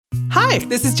Hi,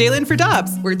 this is Jalen for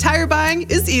Dobbs, where tire buying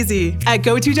is easy. At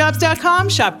GoToDobbs.com,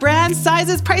 shop brands,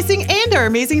 sizes, pricing, and our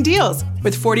amazing deals.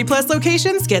 With 40-plus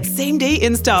locations, get same-day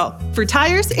install. For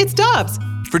tires, it's Dobbs.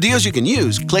 For deals you can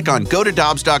use, click on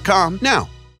GoToDobbs.com now.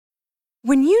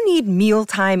 When you need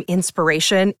mealtime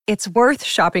inspiration, it's worth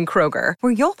shopping Kroger,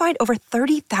 where you'll find over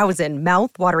 30,000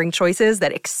 mouth-watering choices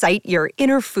that excite your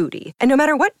inner foodie. And no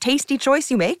matter what tasty choice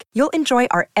you make, you'll enjoy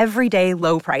our everyday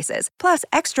low prices, plus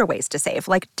extra ways to save,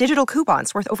 like digital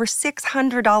coupons worth over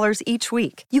 $600 each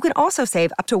week. You can also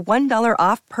save up to $1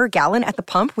 off per gallon at the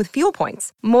pump with fuel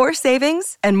points. More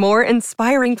savings and more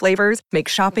inspiring flavors make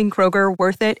shopping Kroger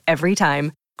worth it every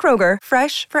time. Kroger,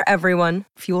 fresh for everyone.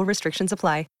 Fuel restrictions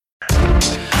apply.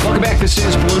 Welcome back. This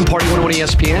is Balloon Party 101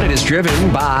 ESPN. It is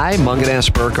driven by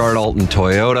Munganess, Burkhardt, Alton,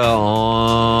 Toyota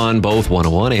on both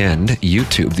 101 and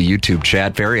YouTube. The YouTube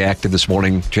chat, very active this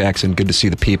morning. Jackson, good to see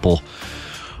the people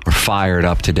are fired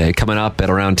up today. Coming up at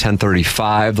around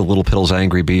 10:35, the Little Piddles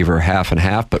Angry Beaver half and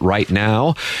half. But right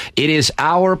now, it is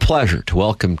our pleasure to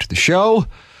welcome to the show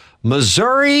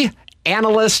Missouri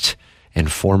analyst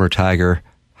and former Tiger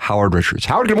Howard Richards.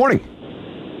 Howard, good morning.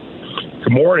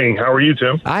 Good morning. How are you,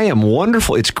 Tim? I am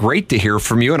wonderful. It's great to hear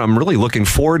from you, and I'm really looking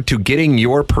forward to getting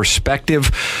your perspective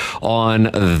on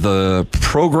the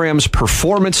program's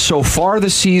performance so far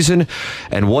this season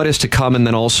and what is to come, and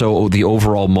then also the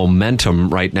overall momentum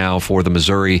right now for the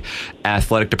Missouri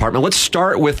Athletic Department. Let's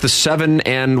start with the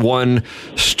 7-1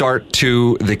 start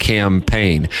to the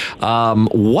campaign.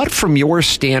 What, from your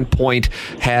standpoint,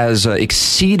 has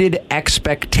exceeded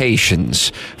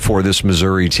expectations for this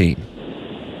Missouri team?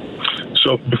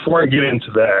 So before I get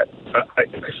into that, I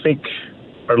think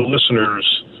our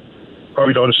listeners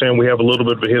probably don't understand we have a little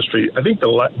bit of a history. I think the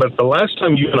last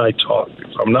time you and I talked,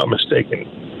 if I'm not mistaken,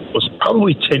 was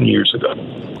probably 10 years ago.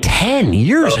 10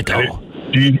 years ago?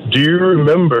 Do you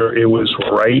remember it was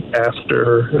right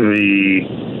after the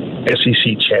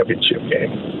SEC championship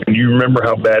game? And you remember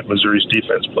how bad Missouri's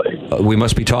defense played? We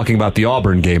must be talking about the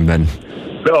Auburn game then.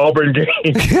 The Auburn game.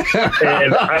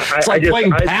 And it's like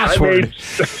playing password.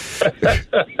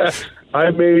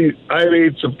 I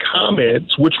made some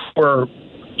comments which were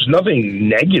nothing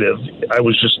negative. I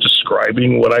was just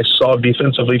describing what I saw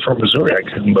defensively from Missouri. I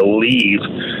couldn't believe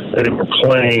that they were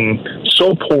playing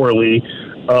so poorly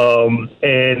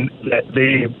and that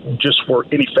they just were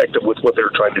ineffective with what they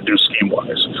were trying to do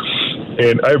scheme-wise.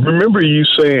 And I remember you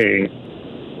saying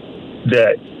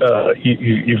that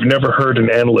you've never heard an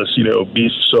analyst, be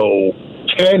so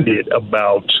candid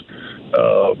about,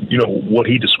 what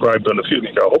he described on the field.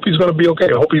 I hope he's going to be okay.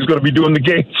 I hope he's going to be doing the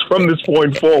games from this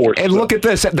point forward. And look at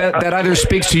this. That either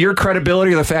speaks to your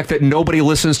credibility or the fact that nobody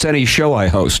listens to any show I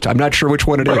host. I'm not sure which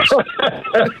one it is. We'll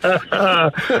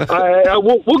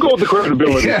go with the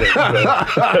credibility.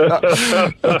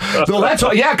 So that's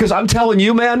all. Yeah, because I'm telling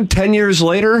you, man, 10 years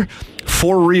later,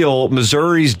 for real,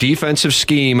 Missouri's defensive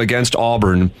scheme against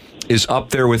Auburn is up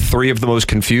there with three of the most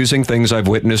confusing things I've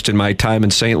witnessed in my time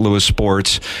in St. Louis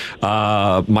sports.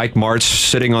 Mike Martz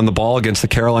sitting on the ball against the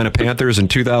Carolina Panthers in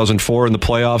 2004 in the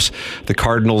playoffs. The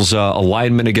Cardinals'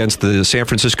 alignment against the San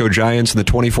Francisco Giants in the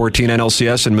 2014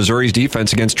 NLCS, and Missouri's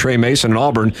defense against Trey Mason and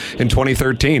Auburn in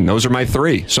 2013. Those are my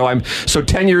three. So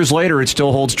 10 years later, it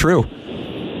still holds true.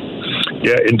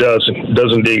 Yeah, it does. It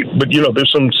does indeed. But,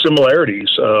 there's some similarities.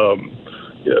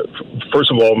 First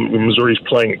of all, Missouri's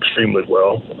playing extremely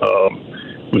well.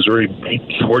 Missouri beat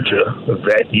Georgia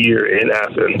that year in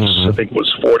Athens. Mm-hmm. I think it was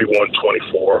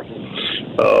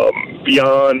 41-24.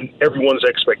 Beyond everyone's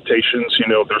expectations,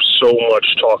 there's so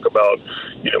much talk about,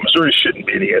 Missouri shouldn't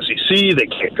be in the SEC. They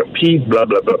can't compete, blah,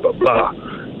 blah, blah, blah, blah.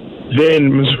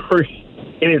 Then Missouri,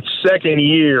 in its second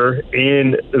year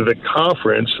in the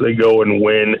conference, they go and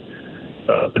win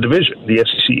the division, the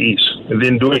SEC East, and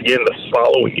then do it again the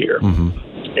following year. Mm-hmm.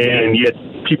 And yet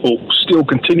people still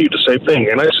continue the same thing.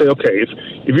 And I say, okay,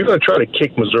 if you're going to try to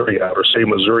kick Missouri out or say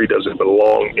Missouri doesn't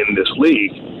belong in this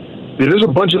league, then there's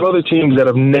a bunch of other teams that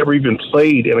have never even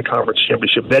played in a conference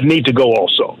championship that need to go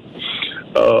also.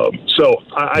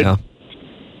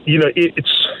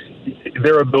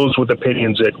 There are those with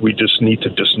opinions that we just need to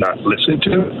just not listen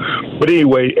to. But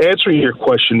anyway, answering your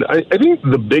question, I think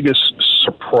the biggest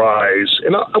surprise,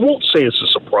 and I won't say it's a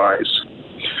surprise,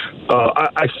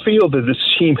 I feel that this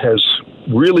team has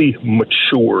really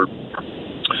matured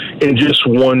in just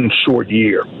one short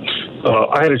year.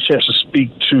 I had a chance to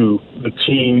speak to the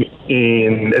team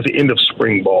at the end of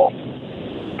spring ball.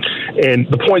 And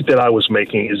the point that I was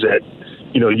making is that,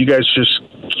 you guys just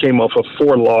came off of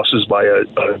 4 losses by a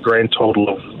grand total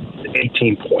of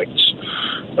 18 points.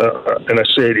 And I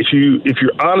said, if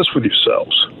you're honest with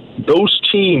yourselves, those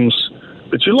teams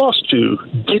that you lost to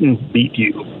didn't beat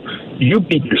you. you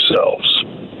beat yourselves.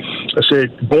 I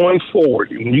said, going forward,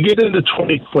 when you get into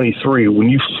 2023, when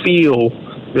you feel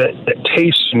that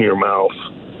taste in your mouth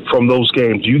from those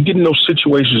games, you get in those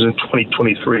situations in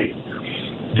 2023,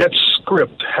 that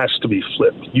script has to be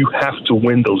flipped. You have to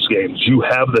win those games. You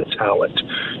have the talent.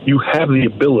 You have the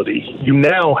ability. You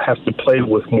now have to play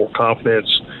with more confidence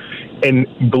and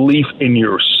belief in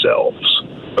yourselves.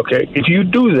 Okay? If you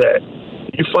do that,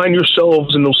 you find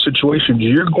yourselves in those situations,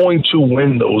 you're going to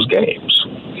win those games.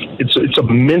 It's a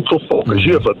mental focus.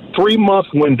 You have a 3-month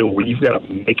window where you've got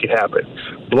to make it happen.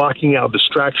 Blocking out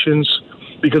distractions,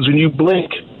 because when you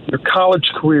blink, your college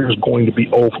career is going to be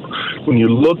over. When you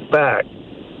look back,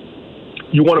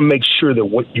 you want to make sure that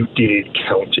what you did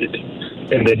counted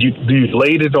and that you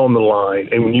laid it on the line.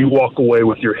 And when you walk away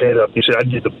with your head up, you say, I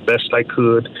did the best I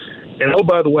could. And, oh,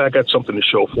 by the way, I got something to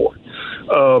show for it.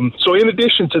 So in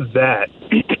addition to that,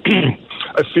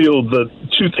 I feel the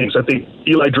two things. I think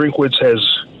Eli Drinkwitz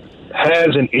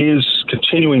has and is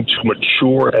continuing to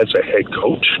mature as a head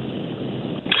coach.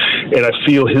 And I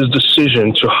feel his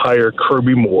decision to hire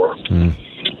Kirby Moore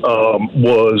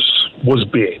was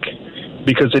big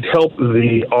because it helped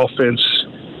the offense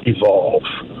evolve.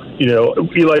 You know,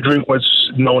 Eli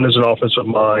Drinkwitz, known as an offensive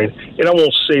mind, and I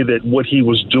won't say that what he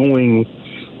was doing,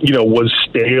 you know, was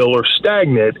stale or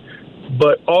stagnant,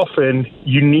 but often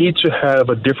you need to have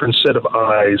a different set of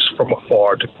eyes from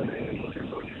afar to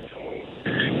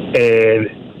and,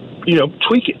 you know,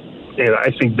 tweak it. And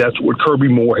I think that's what Kirby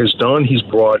Moore has done. He's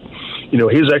brought, you know,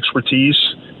 his expertise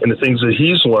and the things that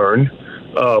he's learned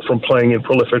from playing in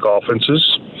prolific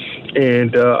offenses.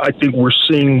 And I think we're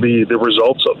seeing the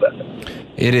results of that.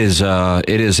 It is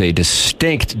a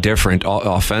distinct different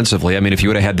offensively. I mean, if you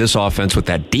would have had this offense with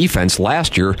that defense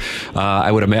last year,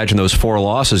 I would imagine those 4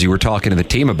 losses you were talking to the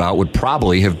team about would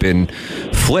probably have been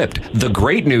flipped. The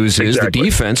great news is the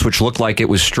defense, which looked like it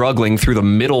was struggling through the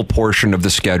middle portion of the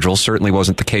schedule, certainly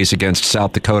wasn't the case against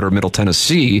South Dakota or Middle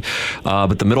Tennessee,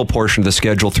 but the middle portion of the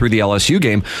schedule through the LSU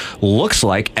game looks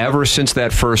like ever since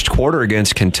that first quarter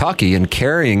against Kentucky and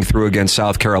carrying through against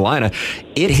South Carolina,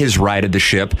 it has righted the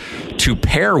ship to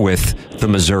pair with the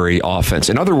Missouri offense.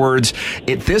 In other words,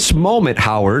 at this moment,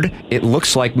 Howard, it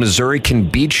looks like Missouri can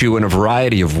beat you in a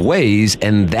variety of ways,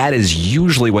 and that is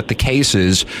usually what the case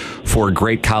is for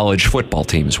great college football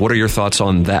teams. What are your thoughts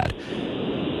on that?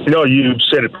 No, you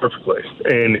said it perfectly.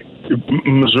 And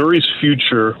Missouri's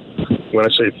future, when I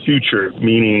say future,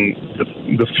 meaning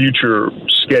the future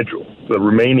schedule, the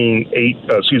remaining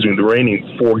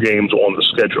 4 games on the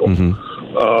schedule,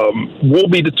 will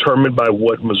be determined by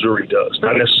what Missouri does,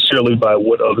 not necessarily by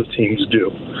what other teams do.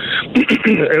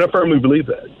 And I firmly believe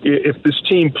that. If this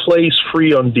team plays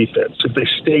free on defense, if they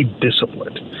stay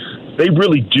disciplined, they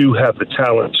really do have the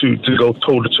talent to go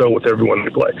toe-to-toe with everyone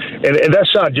they play. And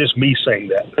that's not just me saying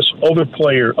that. That's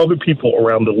other people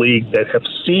around the league that have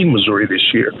seen Missouri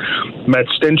this year. Matt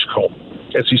Stinchcomb,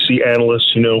 SEC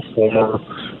analyst, you know, former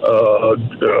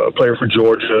player for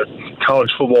Georgia,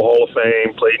 College Football Hall of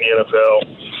Fame, played in the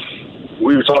NFL.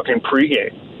 We were talking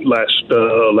pregame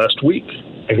last week,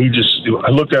 and I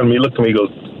looked at him, he looked at me, he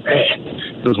goes,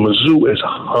 man, because Mizzou is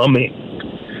humming.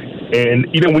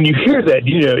 And, you know, when you hear that,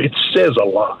 you know, it says a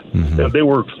lot. They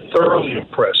were thoroughly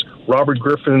impressed. Robert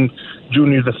Griffin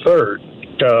Jr. III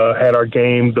had our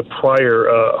game, the prior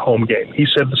home game. He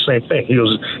said the same thing. He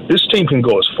goes, this team can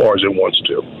go as far as it wants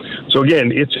to. So,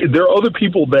 again, there are other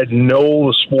people that know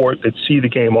the sport, that see the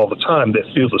game all the time, that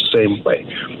feel the same way.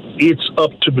 It's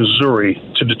up to Missouri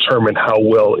to determine how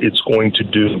well it's going to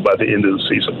do by the end of the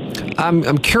season.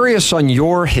 I'm curious on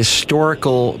your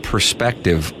historical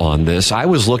perspective on this. I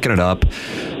was looking it up.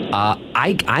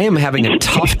 I am having a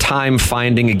tough time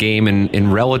finding a game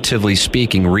in relatively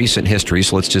speaking recent history,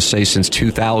 so let's just say since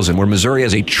 2000, where Missouri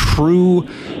has a true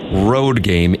road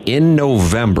game in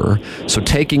November. So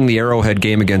taking the Arrowhead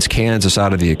game against Kansas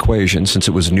out of the equation, since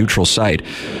it was a neutral site,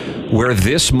 where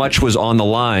this much was on the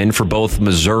line for both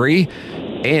Missouri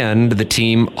and the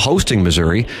team hosting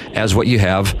Missouri as what you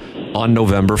have on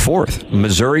November 4th.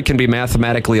 Missouri can be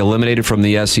mathematically eliminated from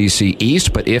the SEC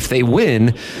East, but if they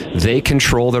win, they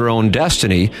control their own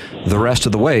destiny the rest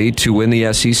of the way to win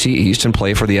the SEC East and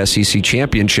play for the SEC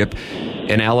championship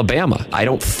in Alabama. I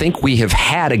don't think we have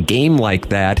had a game like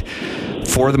that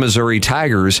for the Missouri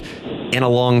Tigers in a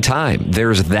long time.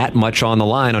 There's that much on the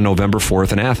line on November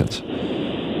 4th in Athens.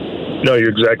 No, you're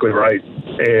exactly right.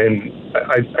 And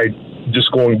I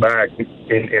just going back,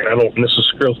 and I don't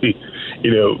necessarily,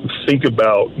 you know, think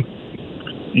about,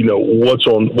 you know,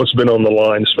 what's been on the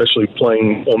line, especially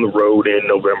playing on the road in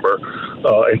November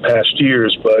in past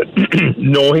years. But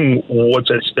knowing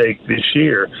what's at stake this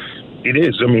year, It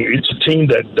is. I mean, it's a team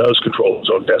that does control its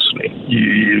own destiny.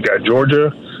 You've got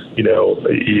Georgia,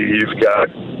 you've got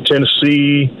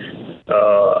Tennessee,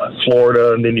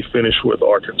 Florida, and then you finish with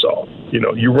Arkansas.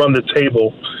 You run the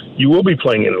table, you will be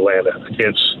playing in Atlanta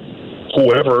against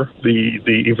whoever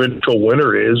the eventual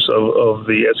winner is of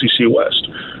the SEC West.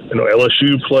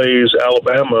 LSU plays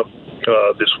Alabama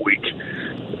this week.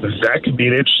 That could be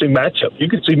an interesting matchup. You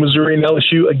could see Missouri and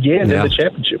LSU again in the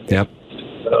championship. Yep.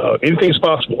 Anything's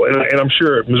possible, and I'm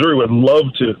sure Missouri would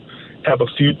love to have a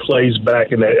few plays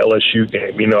back in that LSU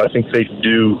game. I think they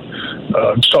do.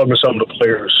 Just talking to some of the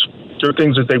players, there are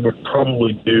things that they would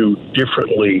probably do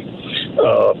differently,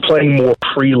 playing more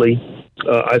freely,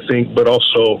 I think, but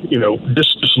also,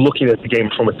 just looking at the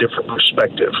game from a different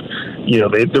perspective.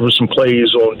 There were some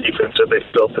plays on defense that they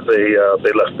felt that they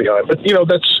left behind, but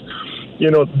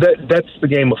that's the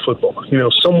game of football.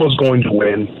 Someone's going to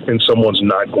win and someone's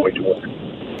not going to win.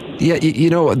 Yeah,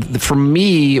 for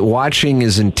me, watching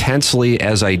as intensely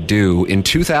as I do, in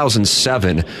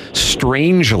 2007,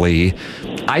 strangely,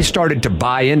 I started to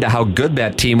buy into how good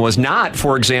that team was. Not,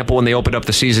 for example, when they opened up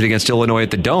the season against Illinois at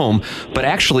the Dome, but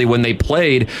actually when they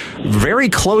played very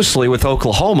closely with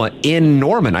Oklahoma in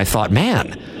Norman. I thought,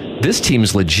 man, this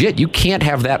team's legit. You can't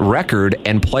have that record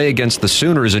and play against the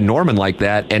Sooners in Norman like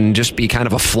that and just be kind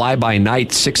of a fly-by-night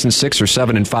 6-6 or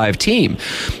 7-5 team.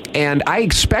 And I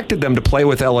expected them to play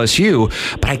with LSU,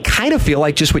 but I kind of feel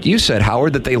like just what you said,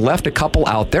 Howard, that they left a couple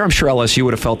out there. I'm sure LSU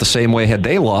would have felt the same way had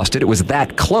they lost it. It was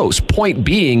that close. Point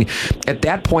being, at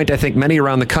that point, I think many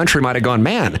around the country might have gone,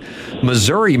 man,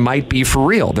 Missouri might be for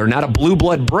real. They're not a blue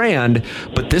blood brand,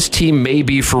 but this team may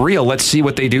be for real. Let's see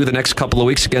what they do the next couple of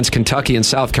weeks against Kentucky and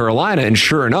South Carolina. And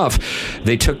sure enough,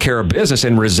 they took care of business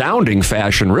in resounding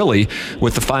fashion, really,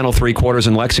 with the final three quarters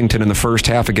in Lexington in the first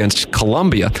half against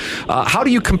Columbia. How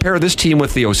do you compare this team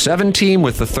with the 07 team,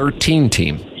 with the 13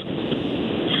 team?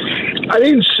 I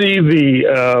didn't see the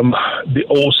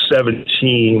 07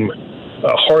 team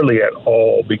hardly at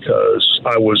all because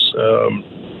I was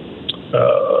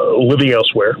living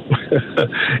elsewhere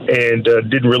and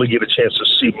didn't really get a chance to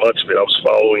see much of it. I was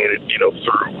following it,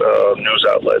 through news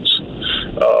outlets.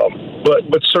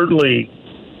 But certainly,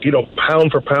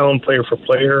 pound for pound, player for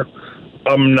player,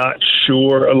 I'm not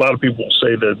sure. A lot of people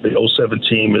say that the 07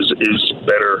 team is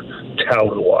better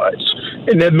talent-wise,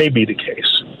 and that may be the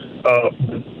case.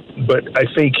 But I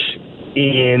think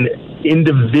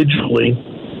individually,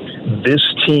 this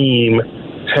team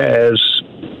has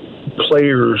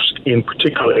players in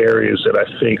particular areas that I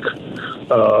think,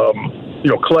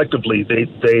 collectively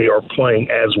they are playing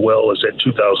as well as that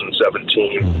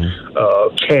 2017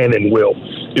 can and will.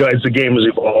 As the game has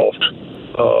evolved,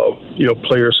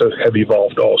 players have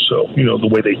evolved also. The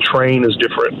way they train is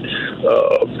different.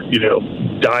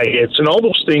 Diets and all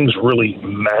those things really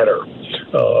matter.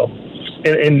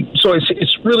 And so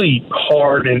it's really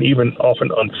hard and even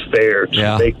often unfair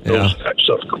to make those types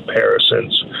of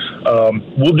comparisons.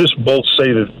 We'll just both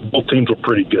say that both teams were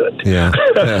pretty good. Yeah.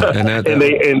 And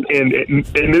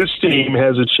this team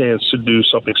has a chance to do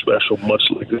something special, much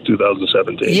like the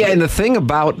 2017. Yeah, and the thing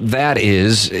about that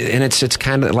is, and it's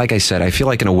kind of like I said, I feel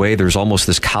like in a way there's almost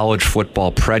this college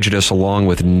football prejudice along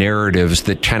with narratives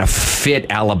that kind of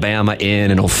fit Alabama in,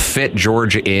 and it'll fit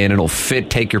Georgia in, and it'll fit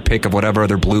take your pick of whatever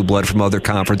other blue blood from other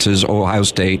conferences, Ohio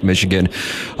State, Michigan,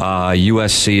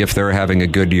 USC if they're having a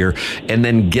good year, and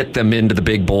then get them into the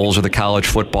big bowls or the college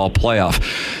football playoff.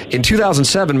 In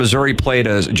 2007, Missouri played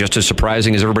just as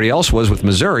surprising as everybody else was with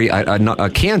Missouri, a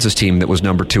Kansas team that was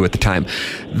number 2 at the time.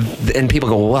 And people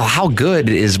go, well, how good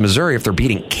is Missouri if they're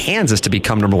beating Kansas to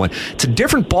become number 1? It's a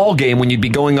different ball game when you'd be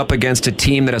going up against a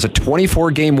team that has a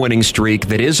 24-game winning streak,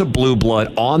 that is a blue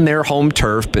blood on their home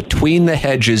turf between the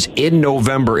hedges in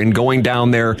November, and going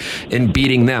down there and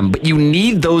beating them. But you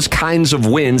need those kinds of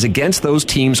wins against those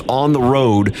teams on the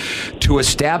road to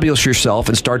establish yourself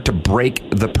and start to break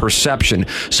the perception.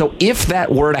 So if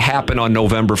that were to happen on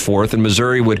November 4th and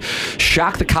Missouri would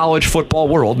shock the college football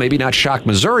world, maybe not shock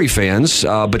Missouri fans,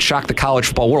 but shock the college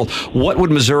football world, what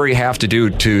would Missouri have to do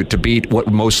to beat what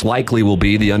most likely will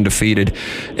be the undefeated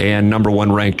and number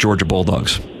 1 ranked Georgia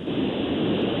Bulldogs?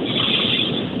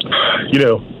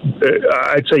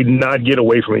 I'd say not get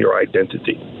away from your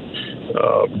identity.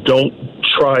 Don't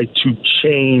try to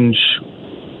change,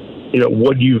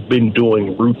 what you've been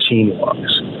doing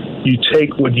routine-wise. You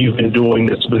take what you've been doing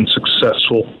that's been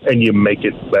successful and you make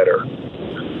it better.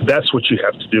 That's what you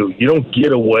have to do. You don't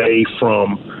get away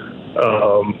from,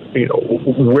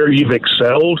 where you've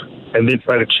excelled and then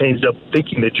try to change up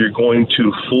thinking that you're going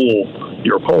to fool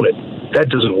your opponent. That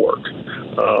doesn't work.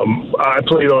 I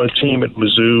played on a team at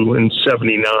Mizzou in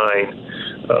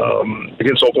 '79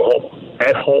 against Oklahoma.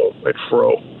 at home at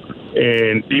Fro.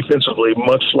 And defensively,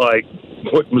 much like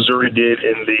what Missouri did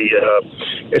in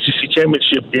the SEC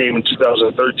championship game in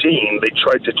 2013, they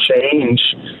tried to change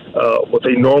what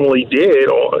they normally did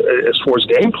as far as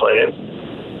game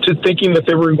plan to thinking that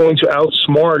they were going to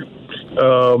outsmart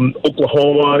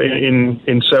Oklahoma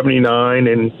in 79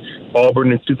 and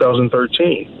Auburn in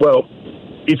 2013. Well,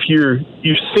 if you're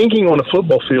thinking on a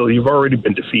football field, you've already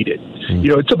been defeated.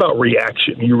 It's about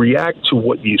reaction. You react to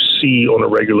what you see on a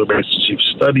regular basis. You've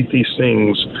studied these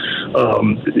things.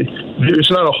 There's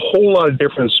not a whole lot of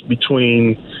difference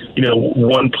between,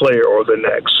 one player or the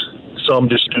next. Some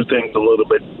just do things a little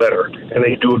bit better, and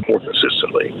they do it more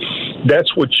consistently.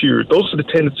 Those are the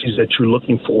tendencies that you're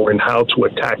looking for and how to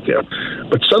attack them.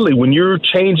 But suddenly, when you're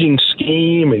changing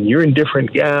scheme and you're in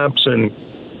different gaps and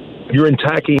you're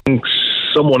attacking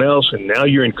someone else, and now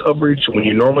you're in coverage when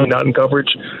you're normally not in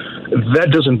coverage, that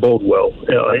doesn't bode well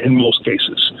in most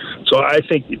cases. So I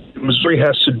think Missouri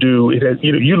has to do it.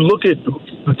 You look at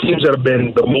the teams that have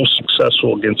been the most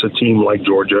successful against a team like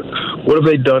Georgia. What have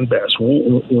they done best?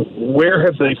 Where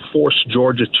have they forced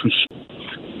Georgia to?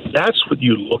 That's what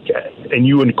you look at, and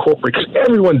you incorporate. Because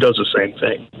everyone does the same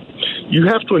thing. You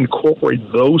have to incorporate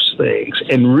those things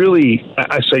and really,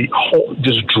 I say,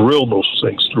 just drill those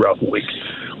things throughout the week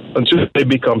until they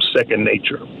become second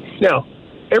nature. Now,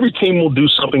 every team will do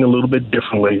something a little bit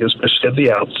differently, especially at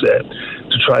the outset,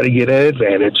 to try to get an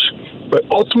advantage. But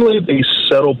ultimately, they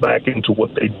settle back into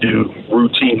what they do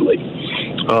routinely.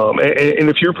 And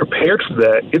if you're prepared for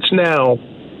that, it's now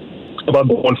about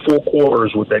going 4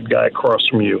 quarters with that guy across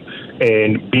from you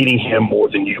and beating him more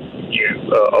than you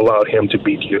allowed him to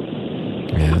beat you.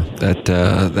 Yeah,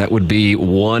 that would be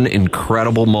one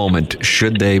incredible moment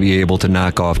should they be able to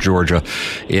knock off Georgia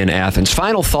in Athens.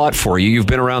 Final thought for you. You've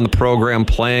been around the program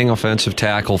playing offensive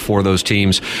tackle for those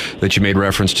teams that you made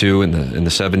reference to in the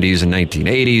 70s and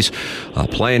 1980s,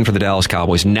 playing for the Dallas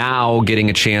Cowboys, now getting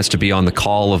a chance to be on the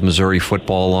call of Missouri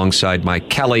football alongside Mike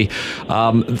Kelly.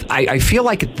 I feel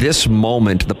like at this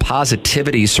moment, the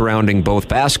positivity surrounding both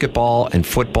basketball and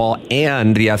football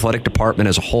and the athletic department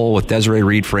as a whole with Desiree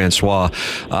Reed-Francois,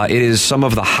 it is some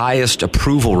of the highest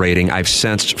approval rating I've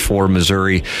sensed for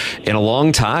Missouri in a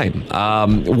long time.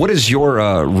 What is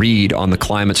your read on the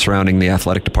climate surrounding the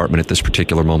athletic department at this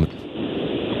particular moment?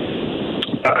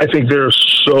 I think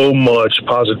there's so much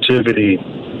positivity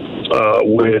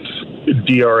with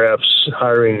DRF's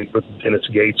hiring with Dennis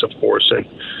Gates, of course, and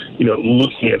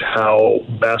looking at how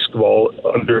basketball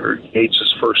under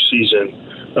Gates' first season,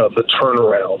 the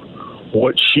turnaround,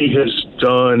 what she has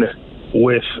done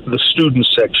with the student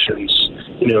sections,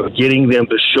 getting them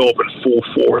to show up in full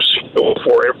force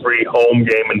for every home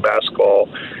game in basketball.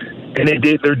 And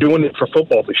they're doing it for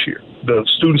football this year. The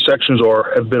student sections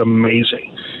have been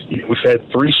amazing. We've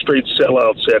had 3 straight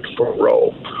sellouts at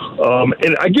Fro.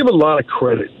 And I give a lot of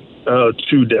credit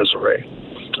to Desiree.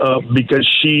 Because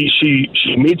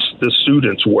she meets the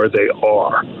students where they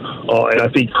are. And I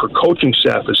think her coaching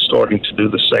staff is starting to do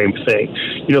the same thing.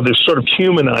 They're sort of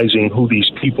humanizing who these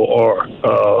people are.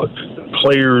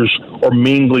 Players are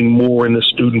mingling more in the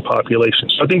student population.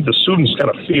 So I think the students kind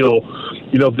of feel,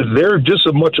 that they're just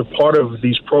as much a part of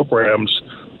these programs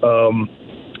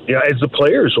as the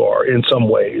players are in some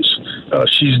ways.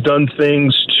 She's done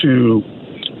things to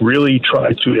really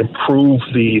try to improve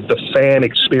the fan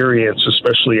experience,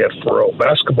 especially at Fro.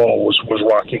 Basketball was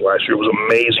rocking last year. It was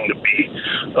amazing to be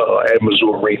at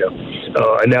Mizzou Arena.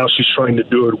 And now she's trying to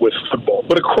do it with football.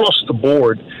 But across the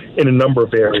board in a number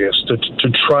of areas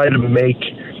to try to make,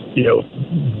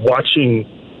 watching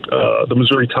the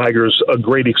Missouri Tigers a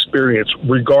great experience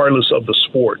regardless of the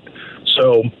sport.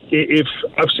 So if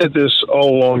I've said this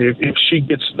all along, if she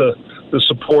gets the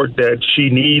support that she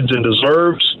needs and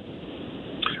deserves,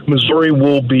 Missouri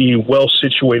will be well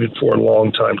situated for a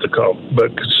long time to come.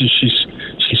 But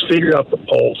she's figured out the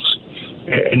pulse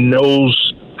and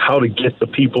knows how to get the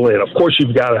people in. Of course,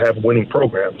 you've got to have winning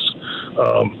programs,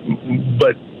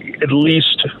 but at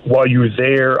least while you're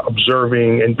there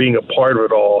observing and being a part of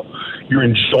it all, you're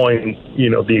enjoying,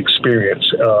 the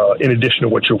experience in addition to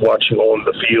what you're watching on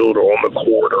the field or on the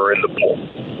court or in the pool.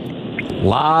 A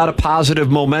lot of positive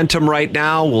momentum right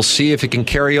now. We'll see if it can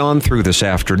carry on through this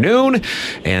afternoon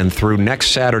and through next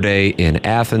Saturday in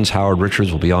Athens. Howard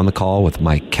Richards will be on the call with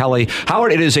Mike Kelly.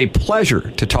 Howard, it is a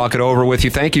pleasure to talk it over with you.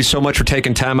 Thank you so much for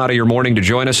taking time out of your morning to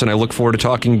join us, and I look forward to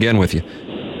talking again with you.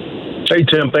 Hey,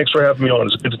 Tim, thanks for having me on.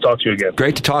 It's good to talk to you again.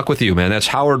 Great to talk with you, man. That's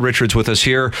Howard Richards with us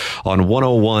here on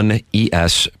 101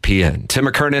 ESPN. Tim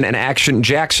McKernan and Action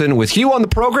Jackson with you on the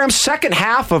program. Second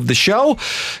half of the show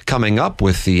coming up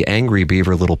with the Angry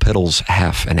Beaver Little Piddles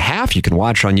half and half. You can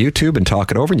watch on YouTube and talk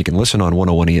it over, and you can listen on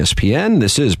 101 ESPN.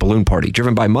 This is Balloon Party,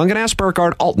 driven by Munganass,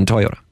 Burkhardt, Alton Toyota.